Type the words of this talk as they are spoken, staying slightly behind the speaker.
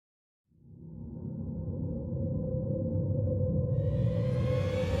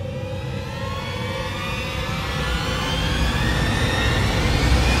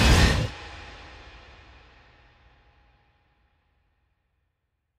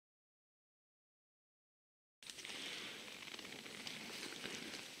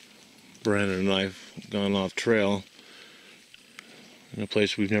Brandon and I have gone off trail in a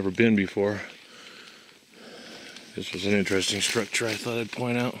place we've never been before. This was an interesting structure I thought I'd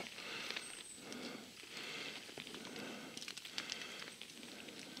point out.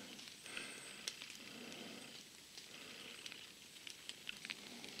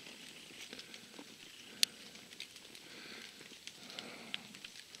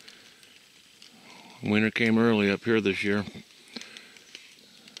 Winter came early up here this year.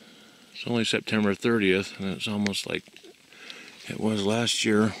 It's only September 30th, and it's almost like it was last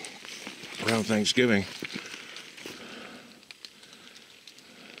year around Thanksgiving.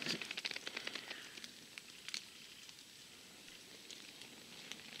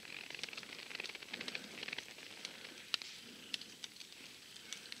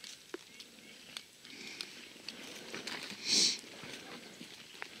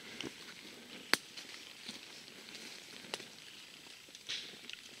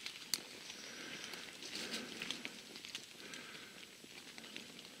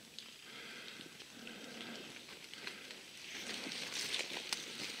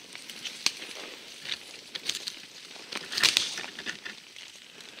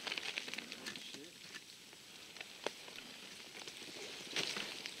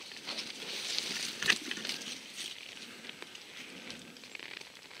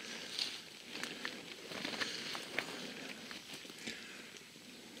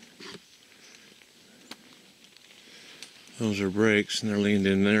 Those are brakes, and they're leaned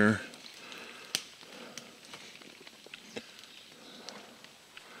in there.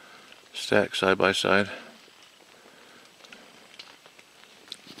 Stacked side by side.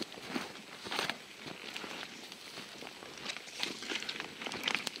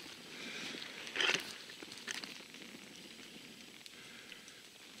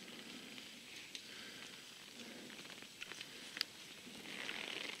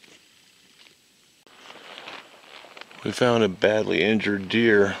 We found a badly injured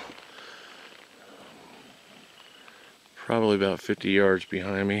deer, probably about 50 yards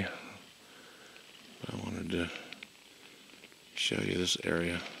behind me. I wanted to show you this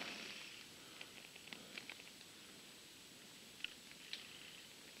area.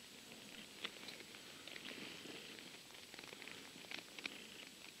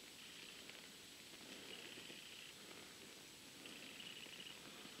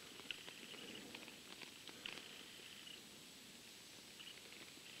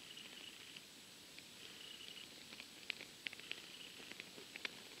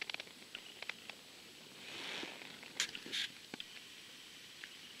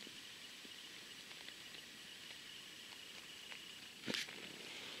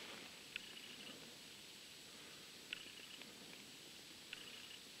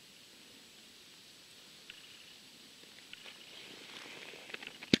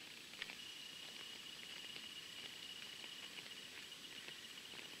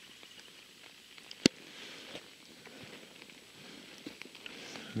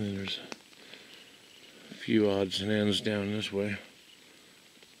 And then there's a few odds and ends down this way.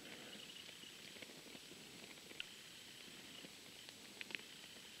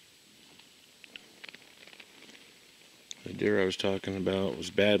 The deer I was talking about was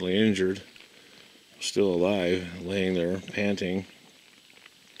badly injured, still alive, laying there panting.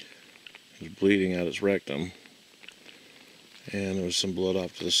 It was bleeding out its rectum, and there was some blood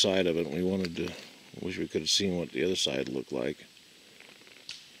off to the side of it. We wanted to, wish we could have seen what the other side looked like.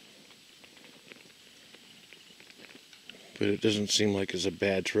 But it doesn't seem like it's a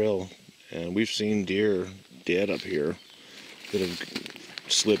bad trail, and we've seen deer dead up here that have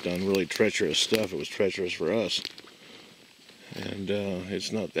slipped on really treacherous stuff. It was treacherous for us, and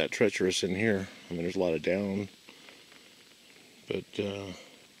it's not that treacherous in here. I mean, there's a lot of down, but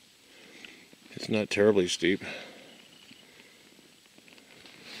it's not terribly steep,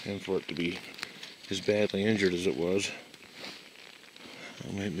 and for it to be as badly injured as it was,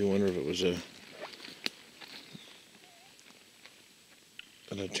 it made me wonder if it was an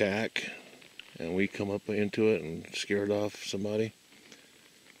attack and we come up into it and scared off somebody.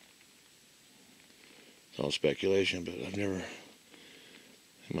 It's all speculation, but I've never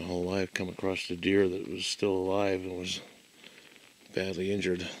in my whole life come across a deer that was still alive and was badly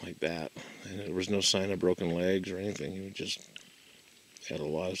injured like that. And there was no sign of broken legs or anything. He just had a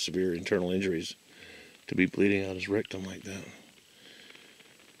lot of severe internal injuries to be bleeding out his rectum like that.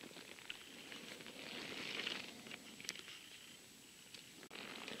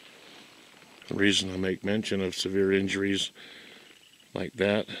 The reason I make mention of severe injuries like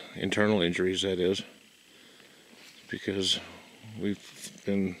that, internal injuries that is, because we've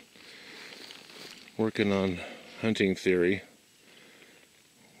been working on hunting theory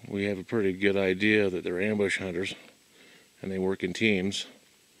we have a pretty good idea that they're ambush hunters and they work in teams.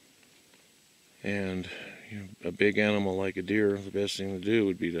 And a big animal like a deer, the best thing to do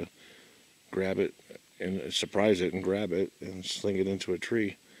would be to grab it and surprise it and grab it and sling it into a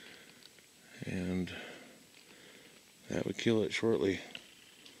tree. And that would kill it shortly.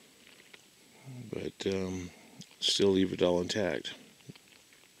 But still leave it all intact.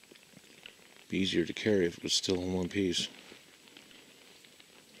 Be easier to carry if it was still in one piece.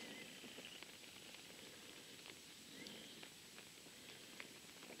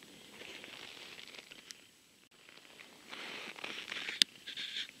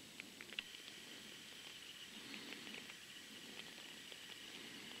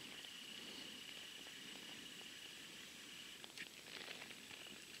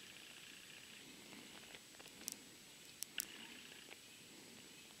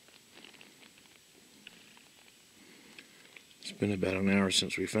 It's been about an hour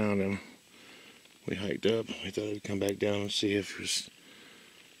since we found him. We hiked up. I thought I'd come back down and see if he was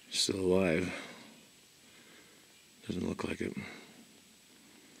still alive. Doesn't look like it.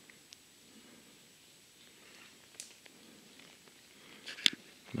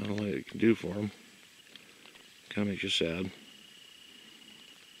 Not a lot it can do for him. Kind of makes you sad.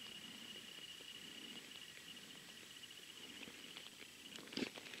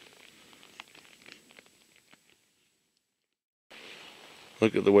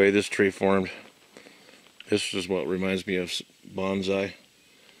 Look at the way this tree formed. This is what reminds me of bonsai.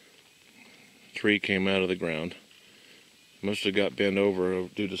 Tree came out of the ground. Must have got bent over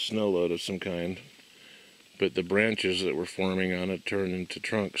due to snow load of some kind. But the branches that were forming on it turned into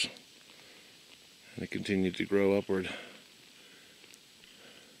trunks. And it continued to grow upward.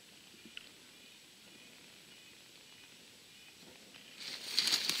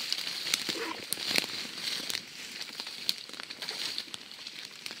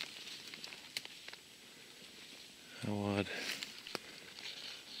 How odd.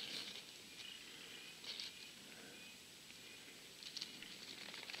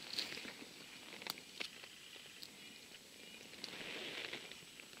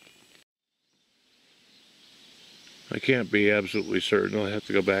 I can't be absolutely certain. I'll have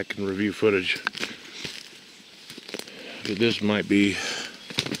to go back and review footage. But this might be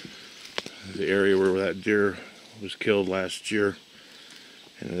the area where that deer was killed last year.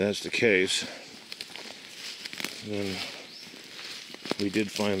 And if that's the case, then we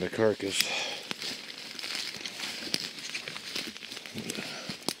did find the carcass.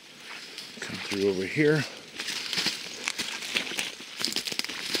 Come through over here.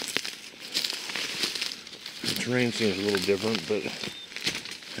 The terrain seems a little different, but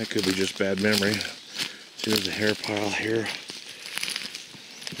that could be just bad memory. See, there's a hair pile here.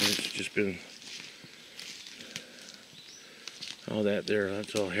 It's just been all that there,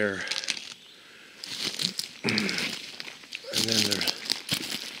 that's all hair. And then there,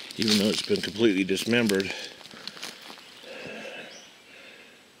 even though it's been completely dismembered,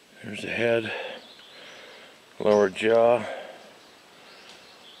 there's the head, lower jaw,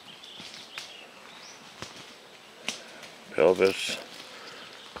 pelvis.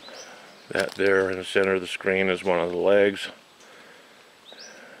 That there in the center of the screen is one of the legs.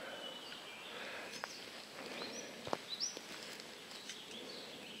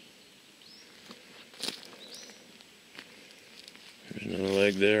 There's another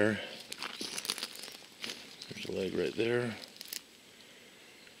leg there. There's a leg right there.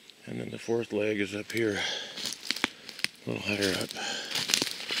 And then the fourth leg is up here, a little higher up.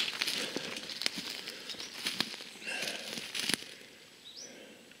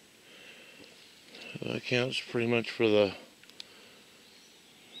 That accounts pretty much for the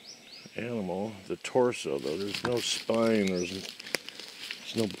animal. The torso, though, there's no spine, there's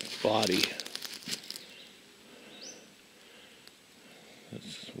no body.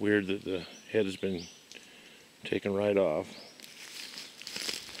 It's weird that the head has been taken right off.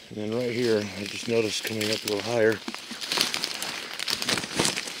 And then right here, I just noticed coming up a little higher,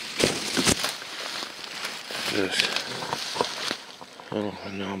 this little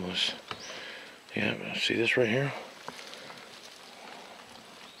anomalous. Yeah, see this right here?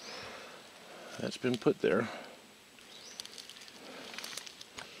 That's been put there.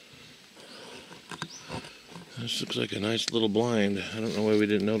 This looks like a nice little blind. I don't know why we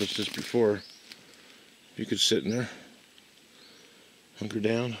didn't notice this before. You could sit in there, hunker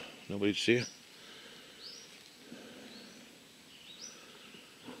down, nobody'd see you.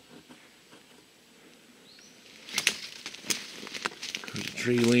 There's a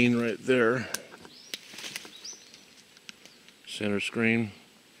tree lean right there. Center screen.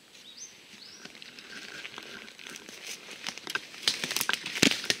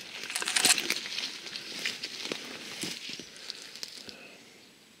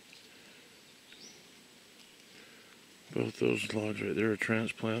 those logs right there are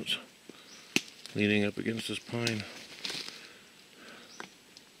transplants leaning up against this pine.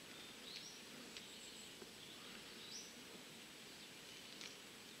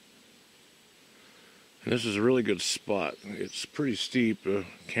 And this is a really good spot. It's pretty steep.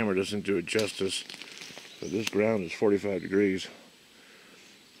 Camera doesn't do it justice, but this ground is 45 degrees.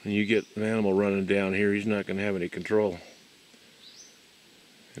 And you get an animal running down here, he's not going to have any control.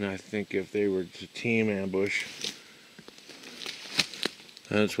 And I think if they were to team ambush,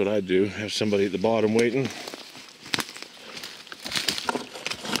 that's what I'd do. Have somebody at the bottom waiting.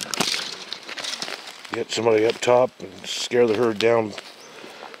 Get somebody up top and scare the herd down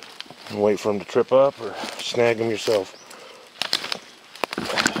and wait for them to trip up, or snag them yourself.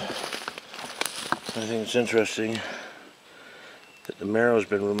 I think it's interesting that the marrow's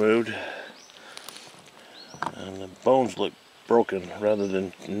been removed and the bones look broken rather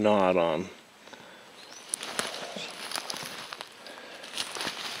than gnawed on.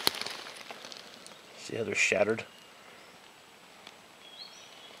 See how they're shattered?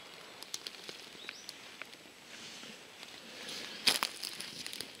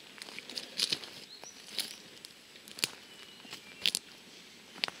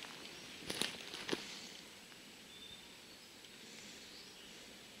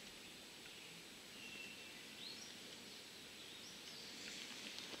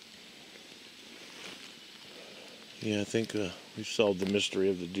 Yeah, I think we've solved the mystery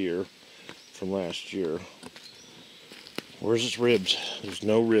of the deer from last year. Where's its ribs? There's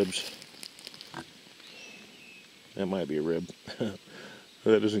no ribs. That might be a rib.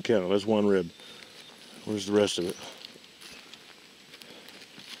 That doesn't count. That's one rib. Where's the rest of it?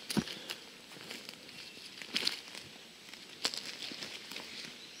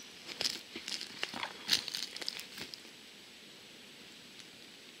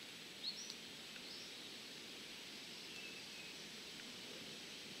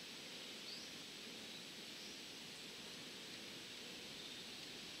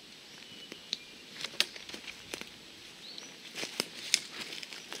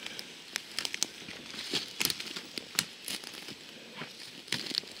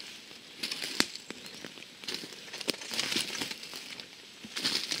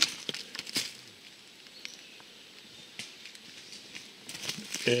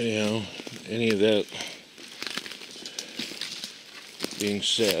 Anyhow, any of that being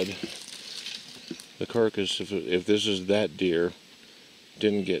said, the carcass, if this is that deer,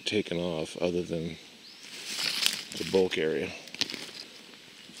 didn't get taken off other than the bulk area.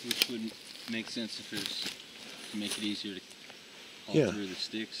 Which would make sense if it's to make it easier to haul through the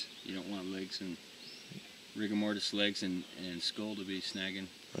sticks. You don't want legs and rigor mortis legs and skull to be snagging.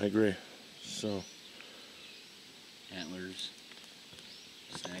 I agree. So antlers,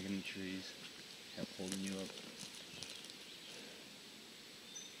 snagging the trees, help holding you up.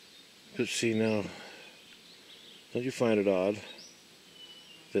 But see now, don't you find it odd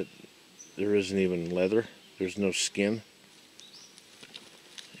that there isn't even leather? There's no skin?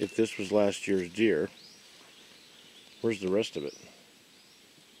 If this was last year's deer, where's the rest of it?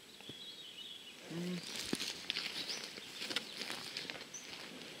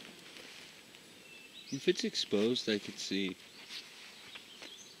 If it's exposed, I could see,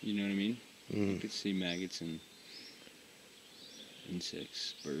 you know what I mean? I could see maggots and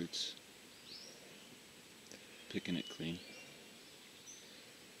insects, birds, picking it clean.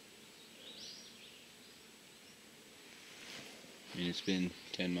 I mean, it's been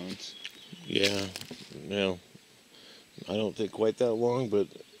 10 months. Yeah, no, I don't think quite that long, but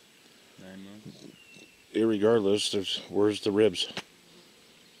 9 months. Irregardless, where's the ribs?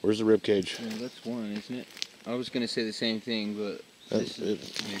 Where's the rib cage? Well, that's one, isn't it? I was going to say the same thing, but this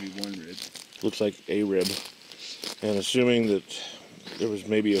is maybe one rib. Looks like a rib. And assuming that there was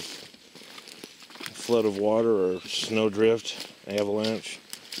maybe a flood of water or snow drift, avalanche,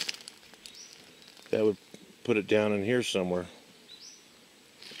 that would put it down in here somewhere.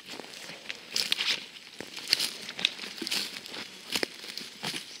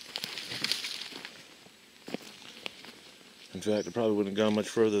 In fact, it probably wouldn't have gone much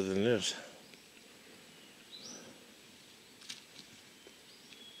further than this.